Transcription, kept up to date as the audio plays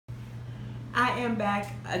I am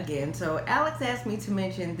back again. So, Alex asked me to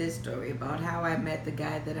mention this story about how I met the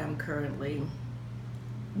guy that I'm currently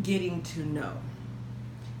getting to know.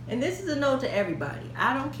 And this is a note to everybody.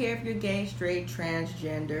 I don't care if you're gay, straight,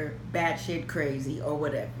 transgender, batshit crazy, or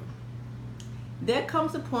whatever. There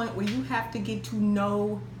comes a point where you have to get to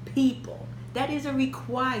know people. That is a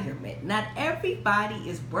requirement. Not everybody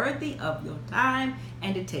is worthy of your time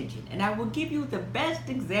and attention. And I will give you the best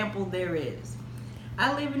example there is.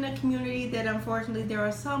 I live in a community that unfortunately there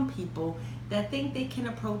are some people that think they can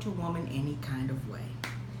approach a woman any kind of way.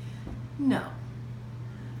 No.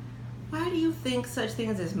 Why do you think such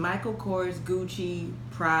things as Michael Kors, Gucci,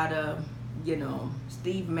 Prada,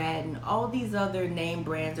 Steve Madden, all these other name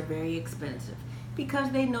brands are very expensive?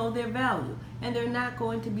 Because they know their value and they're not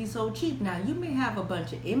going to be so cheap. Now, you may have a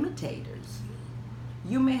bunch of imitators.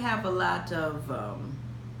 You may have a lot of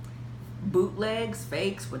bootlegs,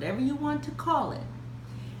 fakes, whatever you want to call it.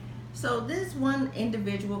 So this one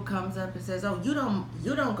individual comes up and says, "Oh, you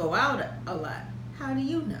don't go out a lot. How do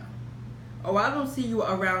you know?" "Oh, I don't see you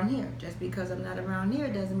around here." Just because I'm not around here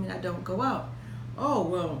doesn't mean I don't go out. "Oh,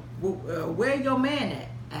 well, where your man at?"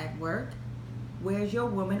 "At work." "Where's your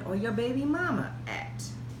woman or your baby mama at?"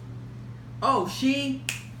 "Oh, she..."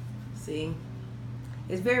 See,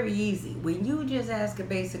 it's very easy. When you just ask a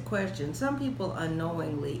basic question, some people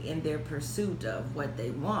unknowingly, in their pursuit of what they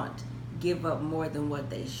want, give up more than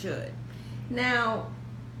what they should. Now,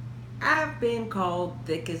 I've been called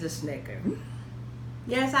thick as a snicker.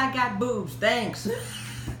 Yes, I got boobs, thanks.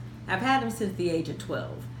 I've had them since the age of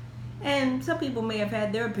 12. And some people may have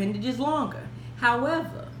had their appendages longer.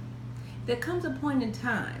 However, there comes a point in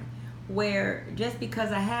time where just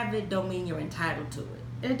because I have it don't mean you're entitled to it.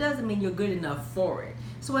 And it doesn't mean you're good enough for it.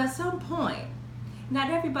 So at some point,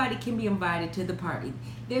 not everybody can be invited to the party.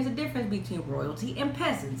 There's a difference between royalty and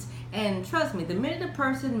peasants. And trust me, the minute a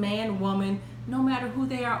person, man, woman, no matter who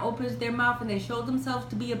they are, opens their mouth and they show themselves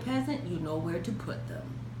to be a peasant, you know where to put them.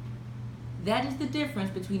 That is the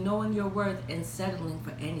difference between knowing your worth and settling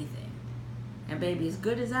for anything. And baby, as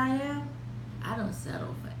good as I am, I don't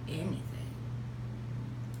settle for anything.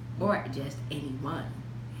 Or just anyone.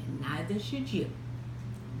 And neither should you.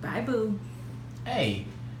 Bye, boo. Hey,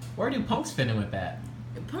 where do punks fit in with that?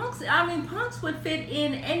 Punks would fit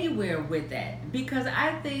in anywhere with that, because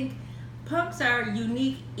I think punks are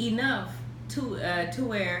unique enough to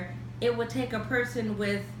where it would take a person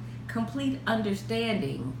with complete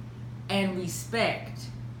understanding and respect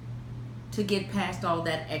to get past all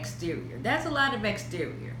that exterior. That's a lot of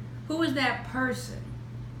exterior. Who is that person?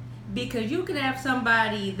 Because you can have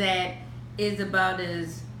somebody that is about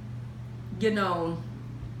as,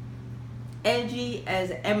 edgy as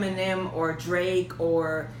Eminem or Drake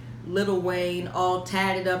or Lil Wayne, all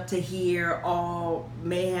tatted up to here, all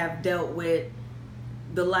may have dealt with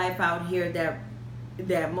the life out here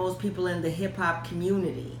that most people in the hip-hop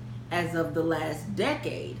community as of the last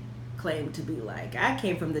decade claim to be like. I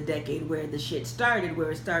came from the decade where the shit started, where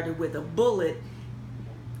it started with a bullet,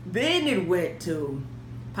 then it went to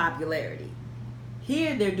popularity.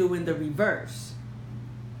 Here they're doing the reverse.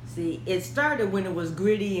 See, it started when it was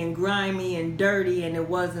gritty and grimy and dirty and it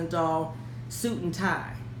wasn't all suit and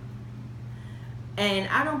tie. And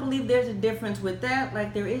I don't believe there's a difference with that,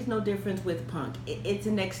 like there is no difference with punk. It's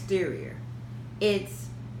an exterior. It's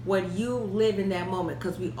what you live in that moment,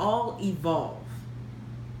 because we all evolve.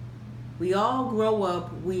 We all grow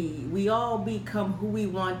up. We all become who we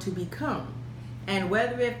want to become. And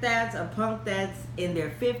whether if that's a punk that's in their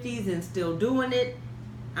 50s and still doing it,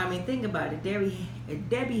 think about it.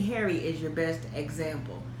 Debbie Harry is your best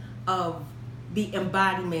example of the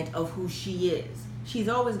embodiment of who she is. She's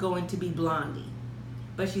always going to be Blondie,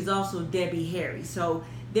 but she's also Debbie Harry. So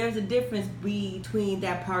there's a difference between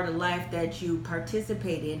that part of life that you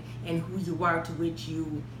participate in and who you are, to which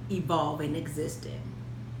you evolve and exist in.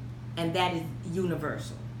 And that is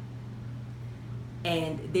universal.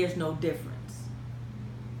 And there's no difference.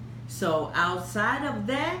 So outside of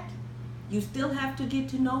that, you still have to get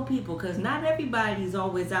to know people, because not everybody's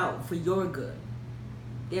always out for your good.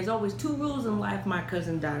 There's always 2 rules in life my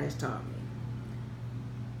cousin Donna's taught me.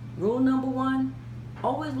 Rule number 1,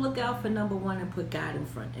 always look out for number 1 and put God in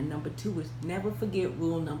front. And number 2 is never forget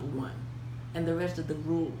rule number 1. And the rest of the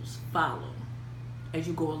rules follow as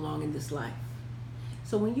you go along in this life.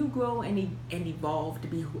 So when you grow and evolve to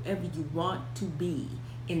be whoever you want to be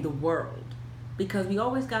in the world, because we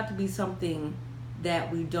always got to be something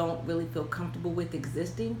that we don't really feel comfortable with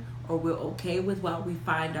existing, or we're okay with while we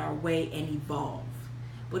find our way and evolve.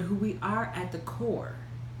 But who we are at the core,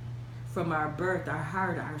 from our birth, our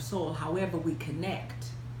heart, our soul, however we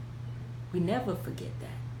connect, we never forget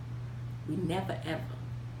that. We never ever.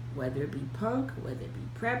 Whether it be punk, whether it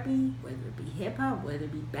be preppy, whether it be hip hop, whether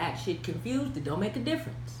it be batshit confused, it don't make a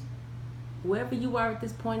difference. Whoever you are at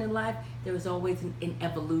this point in life, there is always an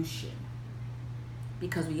evolution.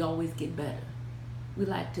 Because we always get better. We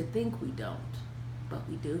like to think we don't, but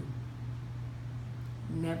we do.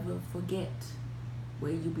 Never forget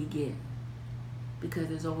where you begin. Because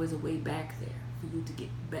there's always a way back there for you to get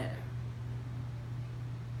better.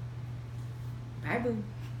 Bye, boo.